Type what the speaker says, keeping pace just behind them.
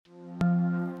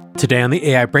Today on the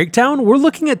AI Breakdown, we're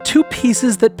looking at two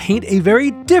pieces that paint a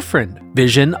very different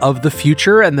vision of the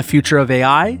future and the future of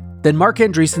AI than Marc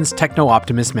Andreessen's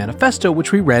Techno-Optimist Manifesto,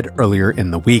 which we read earlier in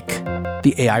the week.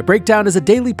 The AI Breakdown is a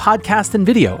daily podcast and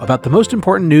video about the most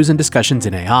important news and discussions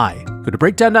in AI. Go to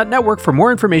breakdown.network for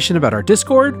more information about our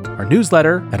Discord, our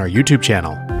newsletter, and our YouTube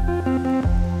channel.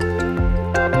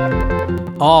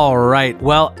 All right,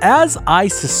 well, as I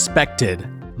suspected,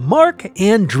 Marc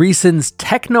Andreessen's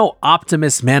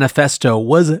Techno-Optimist Manifesto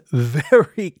was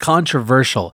very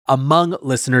controversial among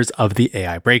listeners of the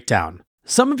AI Breakdown.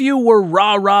 Some of you were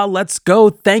rah, let's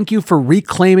go, thank you for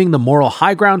reclaiming the moral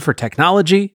high ground for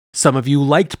technology. Some of you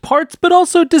liked parts but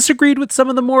also disagreed with some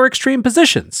of the more extreme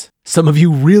positions. Some of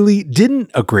you really didn't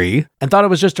agree and thought it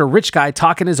was just a rich guy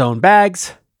talking his own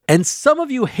bags. And some of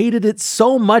you hated it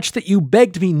so much that you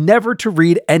begged me never to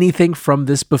read anything from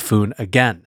this buffoon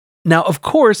again. Now, of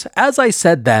course, as I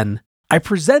said then, I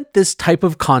present this type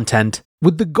of content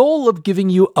with the goal of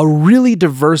giving you a really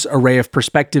diverse array of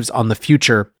perspectives on the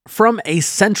future from a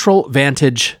central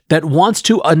vantage that wants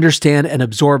to understand and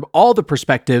absorb all the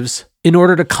perspectives in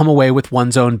order to come away with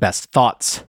one's own best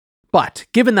thoughts. But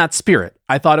given that spirit,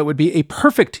 I thought it would be a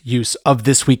perfect use of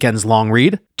this weekend's long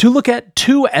read to look at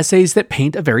two essays that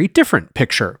paint a very different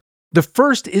picture. The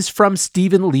first is from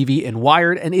Stephen Levy in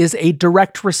Wired and is a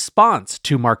direct response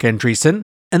to Marc Andreessen,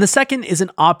 and the second is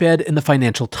an op-ed in the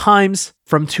Financial Times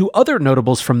from two other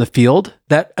notables from the field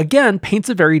that, again, paints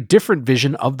a very different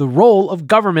vision of the role of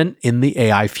government in the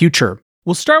AI future.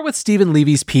 We'll start with Stephen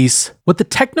Levy's piece, What the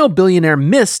Techno-Billionaire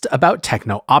Missed About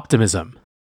Techno-Optimism.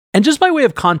 And just by way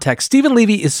of context, Stephen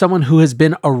Levy is someone who has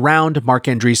been around Marc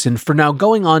Andreessen for now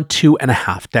going on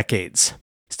 2.5 decades.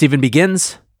 Stephen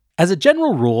begins, as a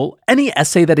general rule, any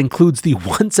essay that includes the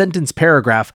one-sentence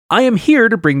paragraph, I am here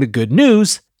to bring the good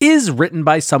news, is written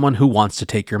by someone who wants to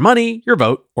take your money, your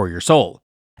vote, or your soul.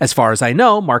 As far as I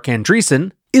know, Marc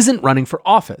Andreessen isn't running for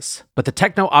office, but the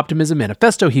Techno-Optimism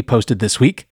Manifesto he posted this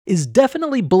week is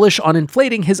definitely bullish on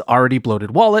inflating his already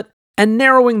bloated wallet and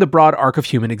narrowing the broad arc of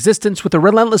human existence with a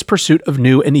relentless pursuit of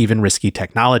new and even risky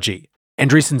technology.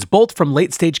 Andreessen's bolt from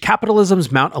late-stage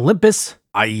capitalism's Mount Olympus,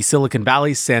 i.e. Silicon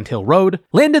Valley's Sand Hill Road,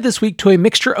 landed this week to a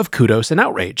mixture of kudos and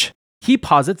outrage. He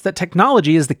posits that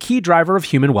technology is the key driver of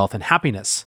human wealth and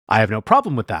happiness. I have no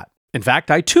problem with that. In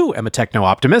fact, I too am a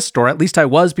techno-optimist, or at least I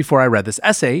was before I read this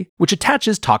essay, which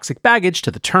attaches toxic baggage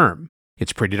to the term.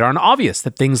 It's pretty darn obvious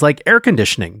that things like air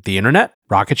conditioning, the internet,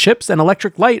 rocket ships, and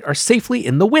electric light are safely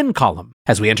in the win column.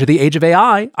 As we enter the age of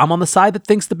AI, I'm on the side that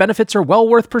thinks the benefits are well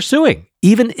worth pursuing,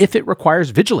 even if it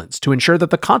requires vigilance to ensure that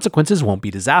the consequences won't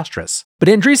be disastrous. But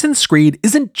Andreessen's screed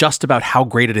isn't just about how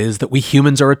great it is that we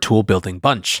humans are a tool-building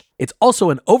bunch. It's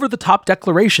also an over-the-top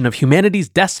declaration of humanity's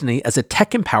destiny as a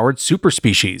tech-empowered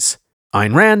superspecies.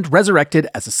 Ayn Rand resurrected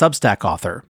as a Substack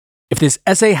author. If this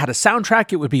essay had a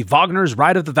soundtrack, it would be Wagner's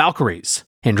Ride of the Valkyries.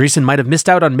 Andreessen might have missed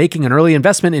out on making an early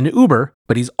investment in Uber,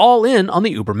 but he's all in on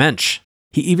the Ubermensch.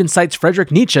 He even cites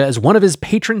Friedrich Nietzsche as one of his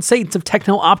patron saints of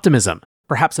techno-optimism.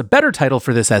 Perhaps a better title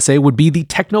for this essay would be the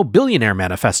Techno-Billionaire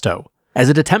Manifesto, as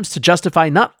it attempts to justify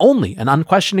not only an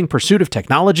unquestioning pursuit of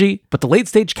technology, but the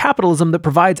late-stage capitalism that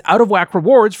provides out-of-whack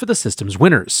rewards for the system's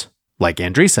winners, like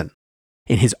Andreessen.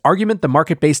 In his argument, the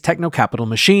market-based techno-capital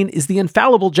machine is the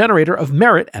infallible generator of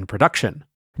merit and production.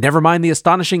 Never mind the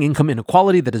astonishing income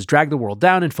inequality that has dragged the world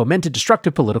down and fomented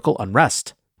destructive political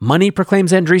unrest. Money,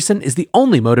 proclaims Andreessen, is the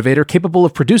only motivator capable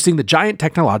of producing the giant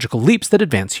technological leaps that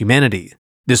advance humanity.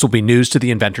 This will be news to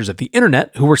the inventors of the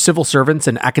internet, who were civil servants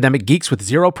and academic geeks with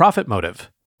zero profit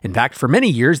motive. In fact, for many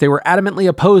years, they were adamantly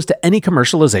opposed to any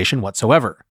commercialization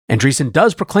whatsoever. Andreessen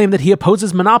does proclaim that he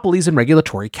opposes monopolies and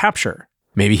regulatory capture.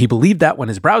 Maybe he believed that when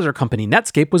his browser company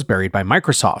Netscape was buried by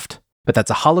Microsoft. But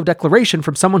that's a hollow declaration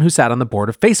from someone who sat on the board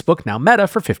of Facebook, now Meta,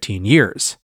 for 15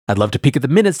 years. I'd love to peek at the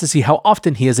minutes to see how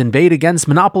often he has inveighed against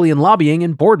monopoly and lobbying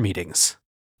in board meetings.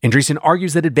 Andreessen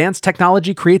argues that advanced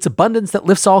technology creates abundance that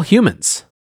lifts all humans.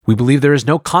 We believe there is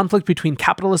no conflict between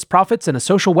capitalist profits and a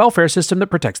social welfare system that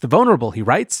protects the vulnerable, he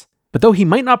writes. But though he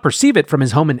might not perceive it from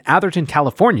his home in Atherton,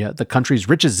 California, the country's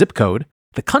richest zip code,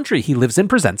 the country he lives in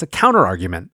presents a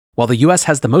counterargument. While the US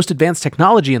has the most advanced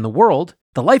technology in the world,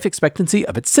 the life expectancy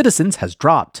of its citizens has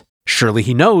dropped. Surely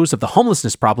he knows of the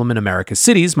homelessness problem in America's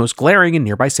cities, most glaring in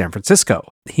nearby San Francisco.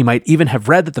 He might even have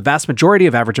read that the vast majority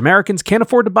of average Americans can't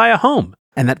afford to buy a home,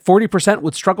 and that 40%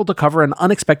 would struggle to cover an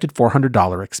unexpected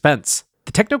 $400 expense.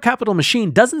 The techno-capital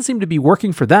machine doesn't seem to be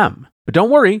working for them. But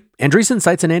don't worry, Andreessen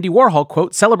cites an Andy Warhol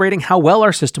quote celebrating how well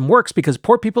our system works because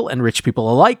poor people and rich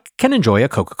people alike can enjoy a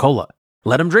Coca-Cola.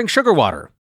 Let them drink sugar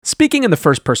water. Speaking in the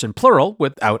first person plural,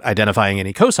 without identifying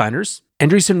any cosigners,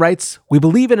 Andreessen writes, "We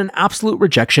believe in an absolute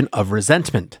rejection of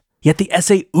resentment. Yet the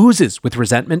essay oozes with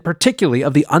resentment, particularly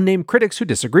of the unnamed critics who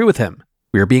disagree with him.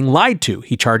 We are being lied to,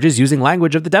 he charges, using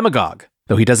language of the demagogue.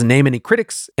 Though he doesn't name any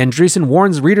critics, Andreessen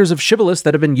warns readers of shibboleths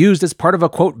that have been used as part of a,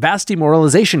 quote, vast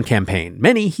demoralization campaign,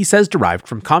 many, he says, derived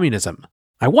from communism.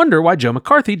 I wonder why Joe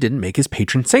McCarthy didn't make his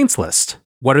patron saints list.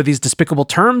 What are these despicable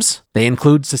terms? They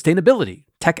include sustainability,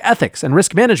 tech ethics, and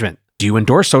risk management. Do you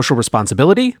endorse social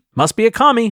responsibility? Must be a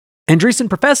commie. Andreessen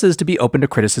professes to be open to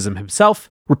criticism himself,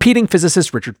 repeating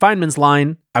physicist Richard Feynman's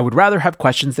line, I would rather have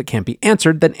questions that can't be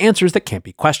answered than answers that can't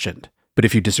be questioned. But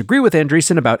if you disagree with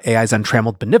Andreessen about AI's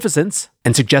untrammeled beneficence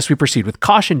and suggest we proceed with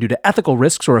caution due to ethical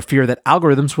risks or a fear that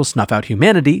algorithms will snuff out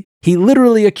humanity, he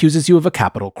literally accuses you of a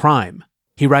capital crime.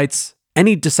 He writes,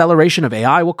 any deceleration of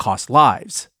AI will cost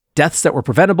lives. Deaths that were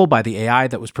preventable by the AI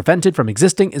that was prevented from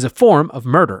existing is a form of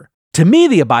murder. To me,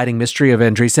 the abiding mystery of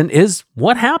Andreessen is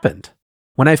what happened.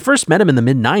 When I first met him in the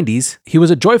mid-90s, he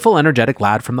was a joyful, energetic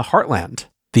lad from the heartland.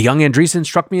 The young Andreessen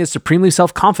struck me as supremely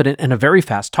self-confident and a very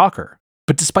fast talker.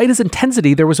 But despite his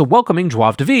intensity, there was a welcoming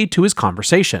joie de vivre to his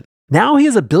conversation. Now he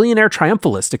is a billionaire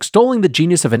triumphalist, extolling the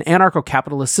genius of an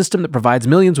anarcho-capitalist system that provides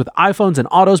millions with iPhones and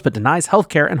autos but denies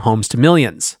healthcare and homes to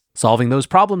millions. Solving those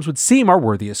problems would seem our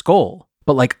worthiest goal.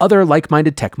 But like other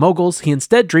like-minded tech moguls, he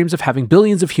instead dreams of having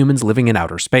billions of humans living in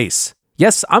outer space.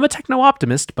 Yes, I'm a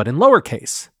techno-optimist, but in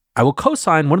lowercase. I will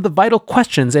co-sign one of the vital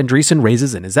questions Andreessen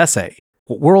raises in his essay.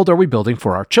 What world are we building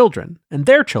for our children, and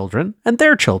their children, and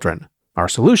their children? Our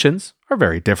solutions are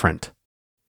very different.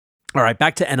 All right,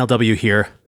 back to NLW here.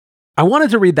 I wanted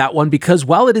to read that one because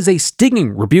while it is a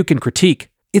stinging rebuke and critique,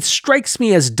 it strikes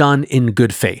me as done in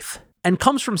good faith, and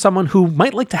comes from someone who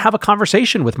might like to have a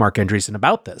conversation with Marc Andreessen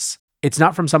about this. It's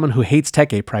not from someone who hates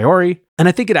tech a priori, and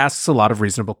I think it asks a lot of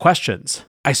reasonable questions.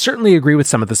 I certainly agree with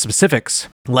some of the specifics,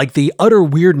 like the utter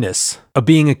weirdness of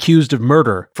being accused of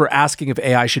murder for asking if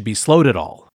AI should be slowed at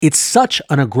all. It's such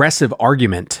an aggressive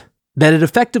argument that it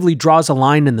effectively draws a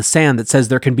line in the sand that says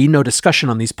there can be no discussion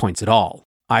on these points at all.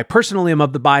 I personally am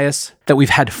of the bias that we've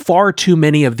had far too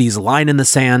many of these line in the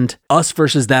sand, us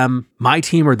versus them, my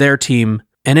team or their team,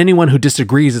 and anyone who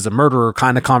disagrees is a murderer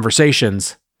kind of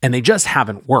conversations, and they just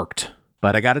haven't worked.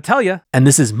 But I gotta tell you, and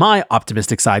this is my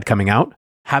optimistic side coming out,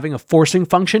 having a forcing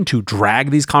function to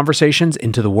drag these conversations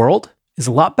into the world is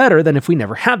a lot better than if we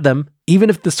never had them, even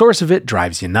if the source of it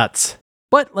drives you nuts.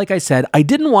 But like I said, I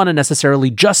didn't want to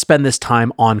necessarily just spend this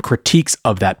time on critiques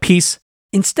of that piece.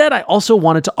 Instead, I also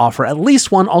wanted to offer at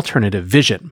least one alternative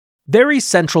vision. Very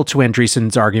central to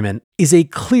Andreessen's argument is a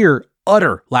clear,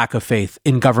 utter lack of faith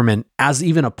in government as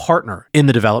even a partner in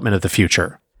the development of the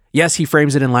future. Yes, he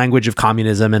frames it in language of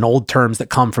communism and old terms that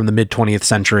come from the mid-20th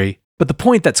century, but the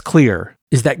point that's clear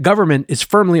is that government is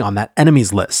firmly on that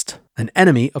enemies list, an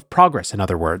enemy of progress, in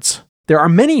other words. There are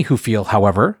many who feel,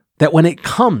 however, that when it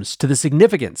comes to the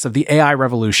significance of the AI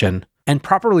revolution and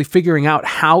properly figuring out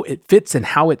how it fits and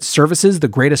how it services the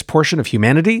greatest portion of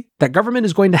humanity, that government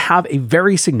is going to have a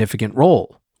very significant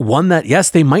role. One that,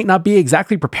 yes, they might not be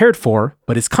exactly prepared for,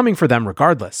 but is coming for them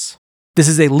regardless. This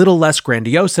is a little less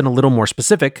grandiose and a little more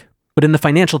specific, but in the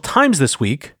Financial Times this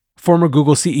week, former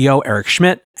Google CEO Eric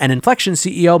Schmidt and Inflection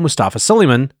CEO Mustafa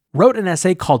Suleyman wrote an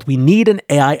essay called We Need an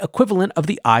AI Equivalent of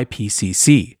the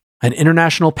IPCC. An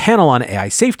international panel on AI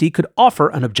safety could offer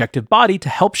an objective body to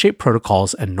help shape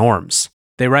protocols and norms.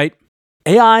 They write,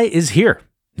 AI is here.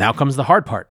 Now comes the hard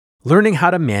part, learning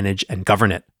how to manage and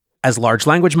govern it. As large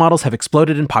language models have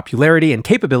exploded in popularity and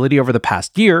capability over the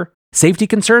past year, safety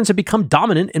concerns have become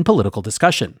dominant in political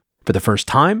discussion. For the first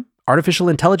time, artificial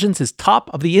intelligence is top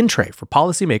of the in-tray for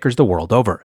policymakers the world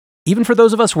over. Even for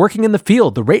those of us working in the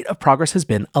field, the rate of progress has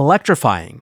been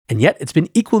electrifying. And yet, it's been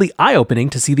equally eye-opening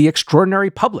to see the extraordinary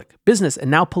public, business,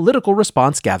 and now political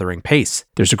response gathering pace.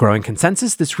 There's a growing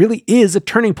consensus this really is a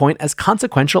turning point as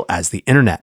consequential as the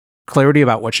internet. Clarity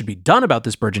about what should be done about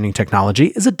this burgeoning technology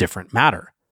is a different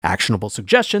matter. Actionable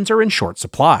suggestions are in short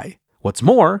supply. What's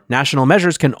more, national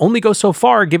measures can only go so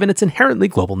far given its inherently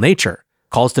global nature.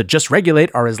 Calls to just regulate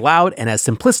are as loud and as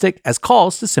simplistic as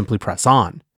calls to simply press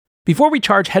on. Before we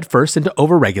charge headfirst into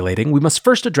over-regulating, we must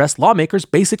first address lawmakers'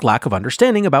 basic lack of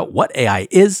understanding about what AI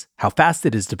is, how fast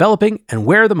it is developing, and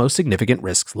where the most significant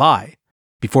risks lie.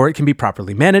 Before it can be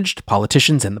properly managed,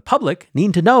 politicians and the public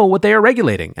need to know what they are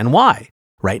regulating and why.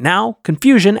 Right now,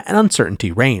 confusion and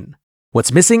uncertainty reign.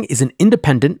 What's missing is an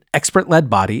independent,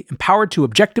 expert-led body empowered to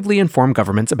objectively inform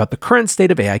governments about the current state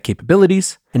of AI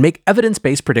capabilities and make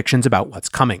evidence-based predictions about what's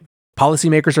coming.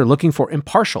 Policymakers are looking for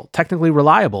impartial, technically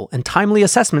reliable, and timely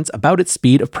assessments about its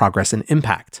speed of progress and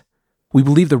impact. We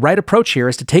believe the right approach here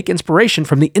is to take inspiration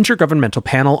from the Intergovernmental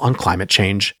Panel on Climate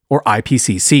Change, or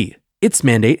IPCC. Its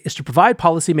mandate is to provide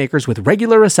policymakers with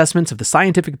regular assessments of the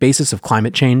scientific basis of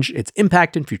climate change, its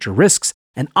impact and future risks,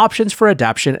 and options for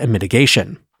adaptation and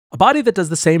mitigation. A body that does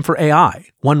the same for AI,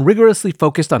 one rigorously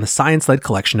focused on a science-led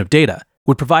collection of data,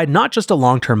 would provide not just a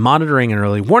long-term monitoring and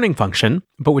early warning function,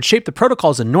 but would shape the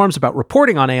protocols and norms about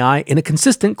reporting on AI in a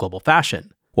consistent global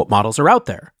fashion. What models are out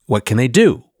there? What can they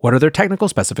do? What are their technical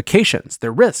specifications,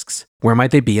 their risks? Where might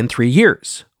they be in 3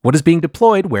 years? What is being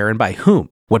deployed, where, and by whom?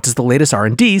 What does the latest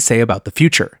R&D say about the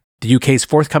future? The UK's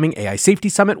forthcoming AI Safety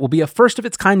Summit will be a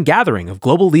first-of-its-kind gathering of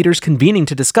global leaders convening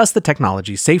to discuss the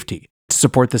technology's safety. To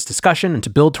support this discussion and to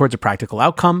build towards a practical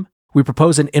outcome, we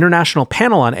propose an international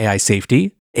panel on AI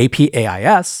safety,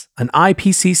 APAIS, an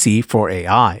IPCC for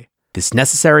AI. This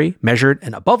necessary, measured,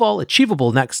 and above all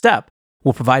achievable next step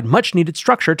will provide much-needed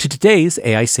structure to today's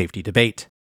AI safety debate.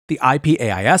 The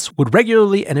IPAIS would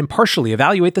regularly and impartially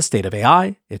evaluate the state of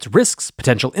AI, its risks,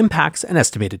 potential impacts, and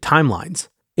estimated timelines.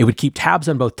 It would keep tabs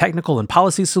on both technical and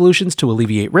policy solutions to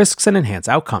alleviate risks and enhance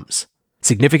outcomes.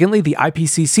 Significantly, the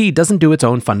IPCC doesn't do its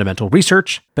own fundamental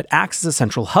research, but acts as a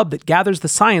central hub that gathers the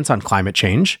science on climate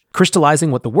change,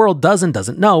 crystallizing what the world does and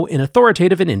doesn't know in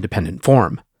authoritative and independent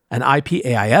form. An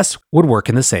IPAIS would work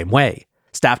in the same way,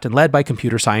 staffed and led by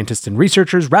computer scientists and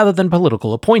researchers rather than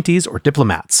political appointees or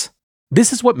diplomats.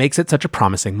 This is what makes it such a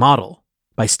promising model.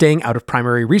 By staying out of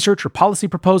primary research or policy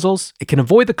proposals, it can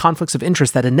avoid the conflicts of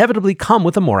interest that inevitably come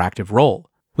with a more active role.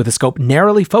 With a scope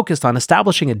narrowly focused on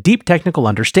establishing a deep technical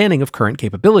understanding of current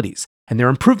capabilities and their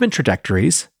improvement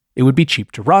trajectories, it would be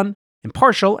cheap to run,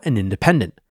 impartial, and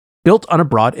independent, built on a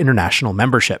broad international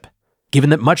membership. Given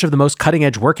that much of the most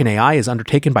cutting-edge work in AI is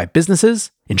undertaken by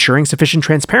businesses, ensuring sufficient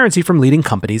transparency from leading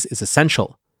companies is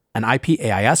essential. An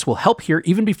IPAIS will help here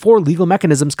even before legal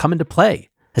mechanisms come into play,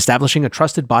 establishing a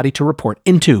trusted body to report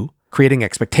into, creating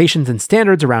expectations and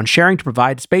standards around sharing to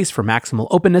provide space for maximal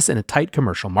openness in a tight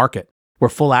commercial market. Where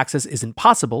full access isn't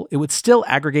possible, it would still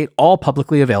aggregate all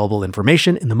publicly available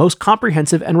information in the most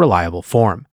comprehensive and reliable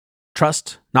form.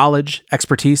 Trust, knowledge,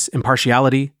 expertise,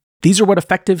 impartiality, these are what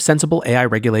effective, sensible AI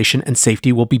regulation and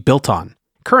safety will be built on.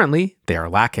 Currently, they are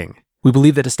lacking. We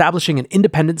believe that establishing an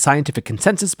independent scientific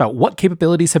consensus about what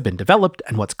capabilities have been developed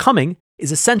and what's coming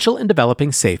is essential in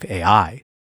developing safe AI.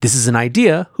 This is an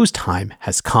idea whose time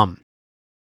has come.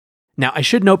 Now, I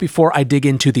should note before I dig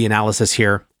into the analysis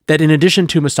here that in addition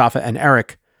to Mustafa and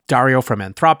Eric, Dario from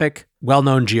Anthropic,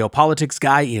 well-known geopolitics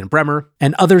guy Ian Bremmer,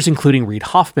 and others including Reid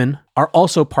Hoffman are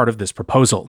also part of this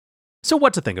proposal. So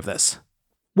what to think of this?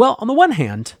 Well, on the one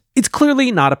hand, it's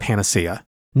clearly not a panacea.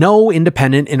 No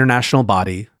independent international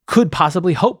body could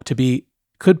possibly hope to be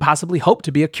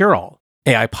a cure-all.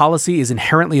 AI policy is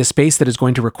inherently a space that is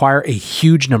going to require a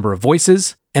huge number of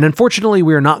voices, and unfortunately,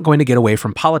 we are not going to get away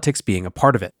from politics being a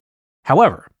part of it.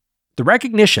 However, the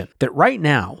recognition that right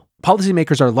now,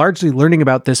 policymakers are largely learning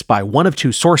about this by one of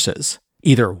two sources.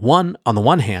 Either one, on the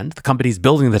one hand, the companies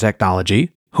building the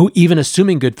technology, who even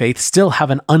assuming good faith still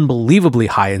have an unbelievably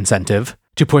high incentive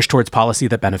to push towards policy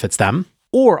that benefits them,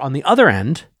 or on the other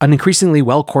end, an increasingly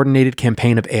well-coordinated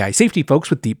campaign of AI safety folks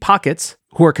with deep pockets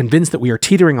who are convinced that we are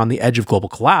teetering on the edge of global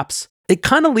collapse. It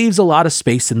kind of leaves a lot of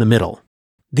space in the middle.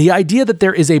 The idea that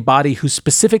there is a body whose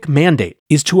specific mandate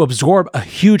is to absorb a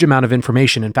huge amount of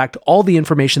information, in fact, all the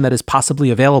information that is possibly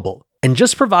available, and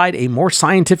just provide a more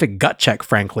scientific gut check,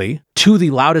 frankly, to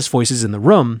the loudest voices in the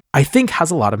room, I think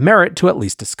has a lot of merit to at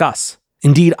least discuss.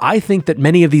 Indeed, I think that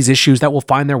many of these issues that will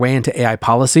find their way into AI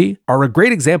policy are a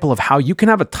great example of how you can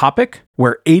have a topic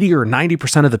where 80 or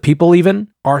 90% of the people even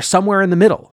are somewhere in the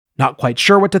middle, not quite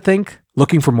sure what to think,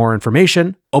 looking for more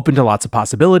information, open to lots of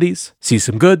possibilities, see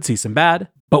some good, see some bad,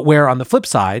 but where on the flip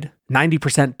side,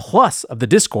 90% plus of the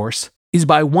discourse is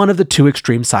by one of the two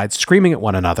extreme sides screaming at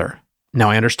one another. Now,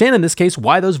 I understand in this case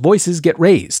why those voices get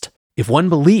raised. If one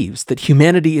believes that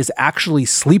humanity is actually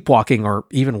sleepwalking or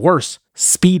even worse,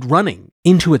 speed running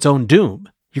into its own doom,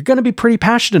 you're going to be pretty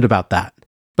passionate about that.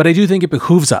 But I do think it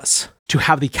behooves us to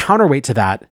have the counterweight to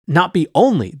that not be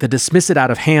only the dismiss it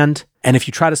out of hand, and if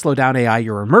you try to slow down AI,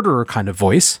 you're a murderer kind of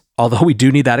voice, although we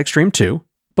do need that extreme too,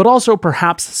 but also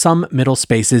perhaps some middle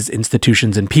spaces,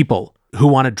 institutions, and people who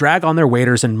want to drag on their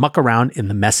waders and muck around in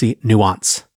the messy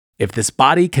nuance. If this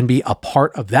body can be a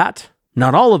part of that,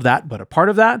 not all of that, but a part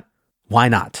of that, why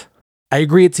not? I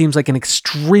agree it seems like an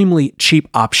extremely cheap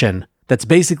option that's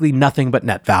basically nothing but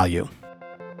net value.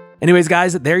 Anyways,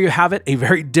 guys, there you have it, a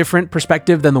very different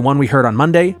perspective than the one we heard on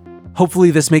Monday.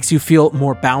 Hopefully this makes you feel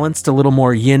more balanced, a little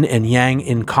more yin and yang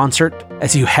in concert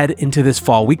as you head into this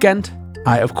fall weekend.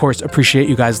 I, of course, appreciate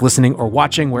you guys listening or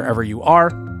watching wherever you are.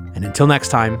 And until next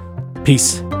time,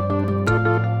 peace.